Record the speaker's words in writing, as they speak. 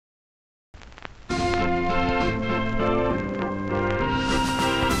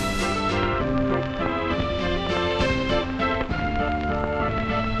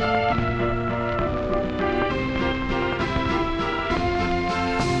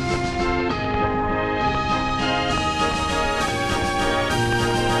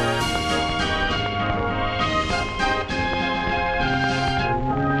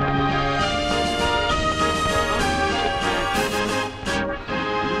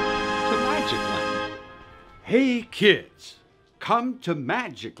Hey kids, come to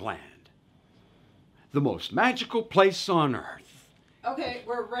Magicland, the most magical place on earth. Okay,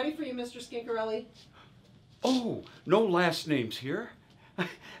 we're ready for you, Mr. Skinkerelli. Oh, no last names here.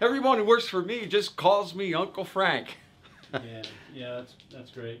 Everyone who works for me just calls me Uncle Frank. Yeah,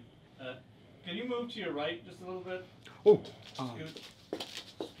 that's great. Can you move to your right just a little bit? Oh,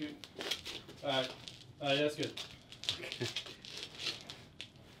 Scoot. All right, that's good.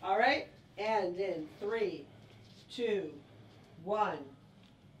 All right, and in 3, 2, 1,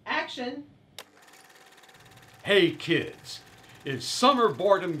 action. Hey kids, is summer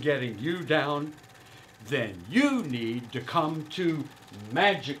boredom getting you down? Then you need to come to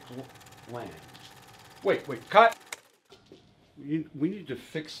Magicland. Wait, cut. We need to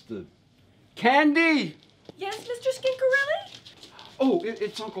fix the candy. Yes, Mr. Skinkerelli? Oh,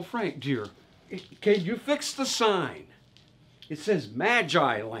 it's Uncle Frank, dear. Can you fix the sign? It says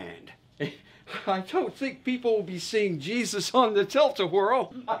Magi Land. I don't think people will be seeing Jesus on the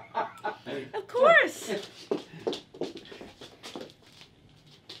tilt-a-whirl. Of course.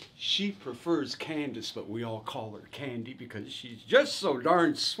 She prefers Candace, but we all call her Candy because she's just so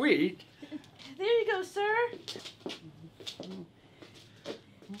darn sweet. There you go, sir.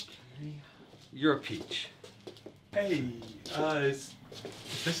 Okay. You're a peach. Hey, is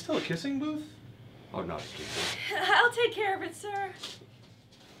this still a kissing booth? Oh, not a kissing. I'll take care of it, sir.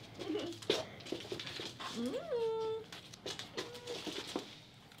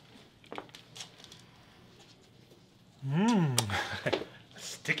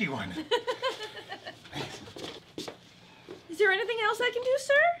 Sticky one. Is there anything else I can do,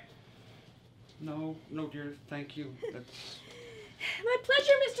 sir? No, dear, thank you. That's... My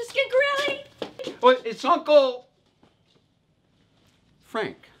pleasure, Mr. Skinkerelli. Oh, it's Uncle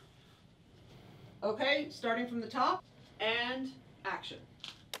Frank. Okay, starting from the top, and action.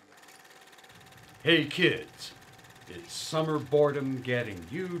 Hey kids, is summer boredom getting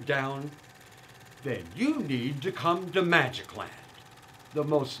you down? Then you need to come to Magicland, the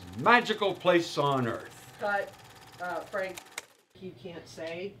most magical place on earth. Cut. Frank, you can't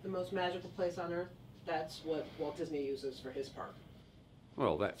say the most magical place on earth. That's what Walt Disney uses for his park.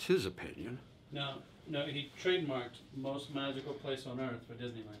 Well, that's his opinion. No, he trademarked most magical place on earth for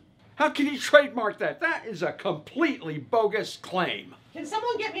Disneyland. How can he trademark that? That is a completely bogus claim. Can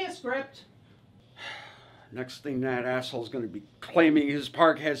someone get me a script? Next thing that asshole's going to be claiming his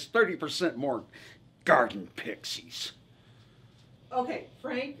park has 30% more garden pixies. Okay,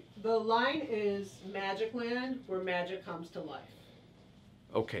 Frank, the line is Magicland, where magic comes to life.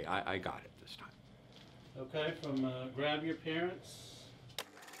 Okay, I got it this time. Okay, from grab your parents.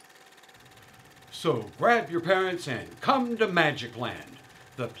 So grab your parents and come to Magicland,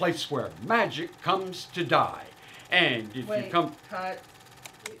 the place where magic comes to die. And if you come... Cut.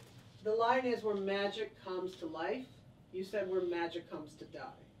 The line is where magic comes to life. You said where magic comes to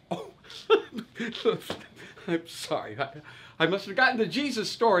die. Oh, I'm sorry. I must have gotten the Jesus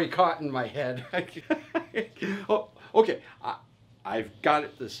story caught in my head. Oh, okay, I've got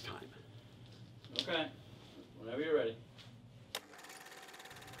it this time. Okay, whenever you're ready.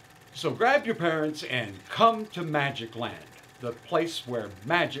 So grab your parents and come to Magicland, the place where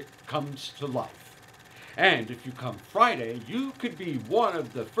magic comes to life. And if you come Friday, you could be one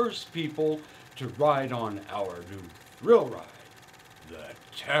of the first people to ride on our new thrill ride, the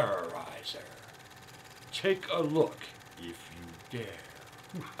Terrorizer. Take a look if you dare.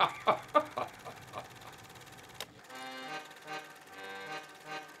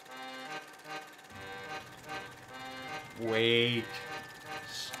 Wait.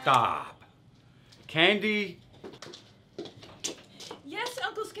 Stop. Candy? Yes,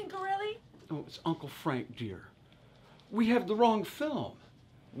 Uncle Skinkerelli? Oh, it's Uncle Frank, dear. We have the wrong film.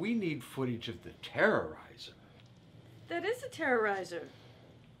 We need footage of the Terrorizer. That is a terrorizer.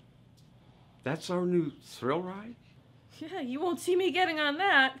 That's our new thrill ride? Yeah, you won't see me getting on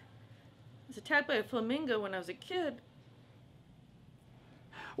that. I was attacked by a flamingo when I was a kid.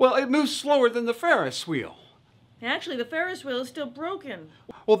 Well, it moves slower than the Ferris wheel. Actually, the Ferris wheel is still broken.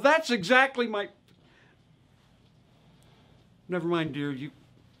 Well, that's exactly my... Never mind, dear. You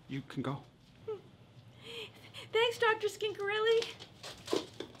can go. Thanks, Dr. Skinkerelli.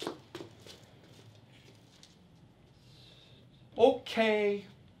 Okay.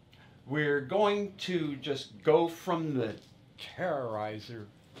 We're going to just go from the Terrorizer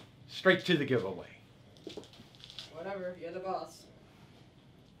straight to the giveaway. Whatever, you're the boss.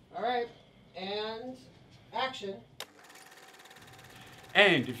 All right, and action.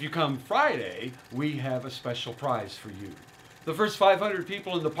 And if you come Friday, we have a special prize for you. The first 500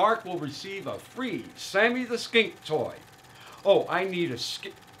 people in the park will receive a free Sammy the Skink toy. Oh, I need a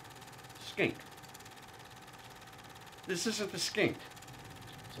skink. This isn't the skink.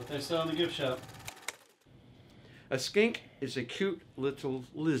 That's what they sell in the gift shop. A skink is a cute little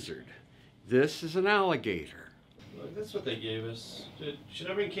lizard. This is an alligator. Look, that's what they gave us.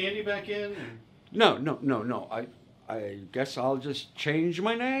 Should I bring candy back in? No. I guess I'll just change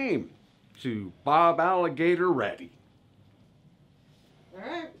my name to Bob Alligator Ready. All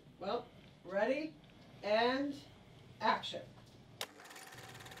right, well, ready and action.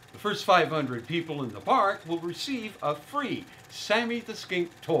 The first 500 people in the park will receive a free Sammy the Skink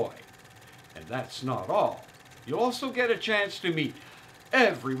toy. And that's not all. You'll also get a chance to meet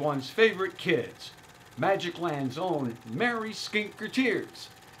everyone's favorite kids, Magicland's own Merry Skinkerteers.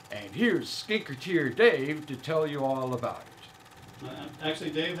 And here's Skinkerteer Dave to tell you all about it.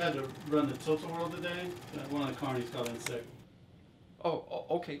 Actually, Dave had to run the Tilt-A-Whirl today. One of the carnies got in sick. Oh,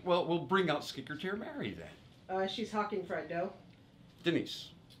 okay. Well, we'll bring out Skinkerteer Mary then. She's hawking fried dough, Denise.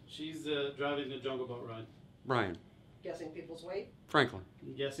 She's driving the Jungle Boat ride. Brian. guessing people's weight. Franklin.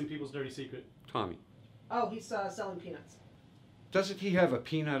 Guessing people's dirty secret. Tommy. Oh, he's selling peanuts. Doesn't he have a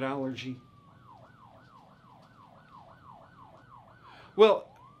peanut allergy? Well,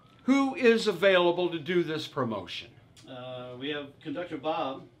 who is available to do this promotion? We have Conductor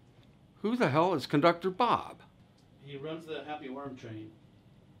Bob. Who the hell is Conductor Bob? He runs the Happy Worm train.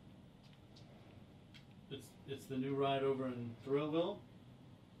 It's the new ride over in Thrillville.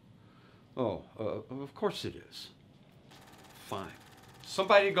 Oh, of course it is. Fine.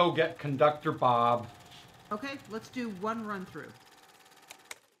 Somebody go get Conductor Bob. Okay, let's do one run through.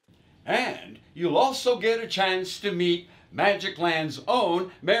 And you'll also get a chance to meet Magicland's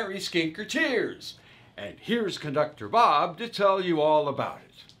own Merry Skinkerteers. And here's Conductor Bob to tell you all about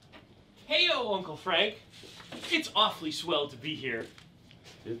it. Heyo, Uncle Frank. It's awfully swell to be here.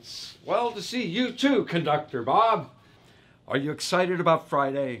 It's well to see you too, Conductor Bob. Are you excited about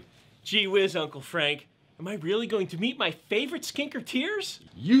Friday? Gee whiz, Uncle Frank. Am I really going to meet my favorite Skinkerteers?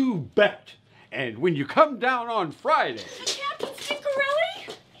 You bet. And when you come down on Friday... Captain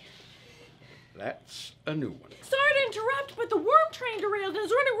Skinkerelli? That's a new one. Sorry to interrupt, but the worm train derailed and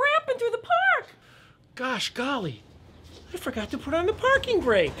is running rampant through the park. Gosh golly. I forgot to put on the parking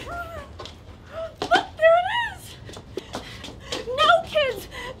brake. Look, there it is! No, kids!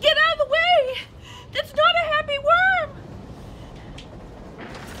 Get out of the way! That's not a happy worm!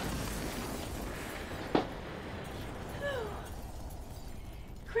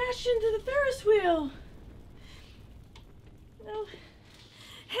 Crashed into the Ferris wheel. Oh.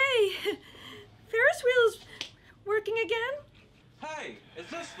 Hey! Ferris wheel is working again? Hey, is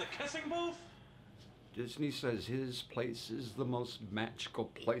this the kissing booth? Disney says his place is the most magical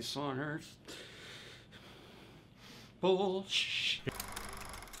place on earth. Bullshit.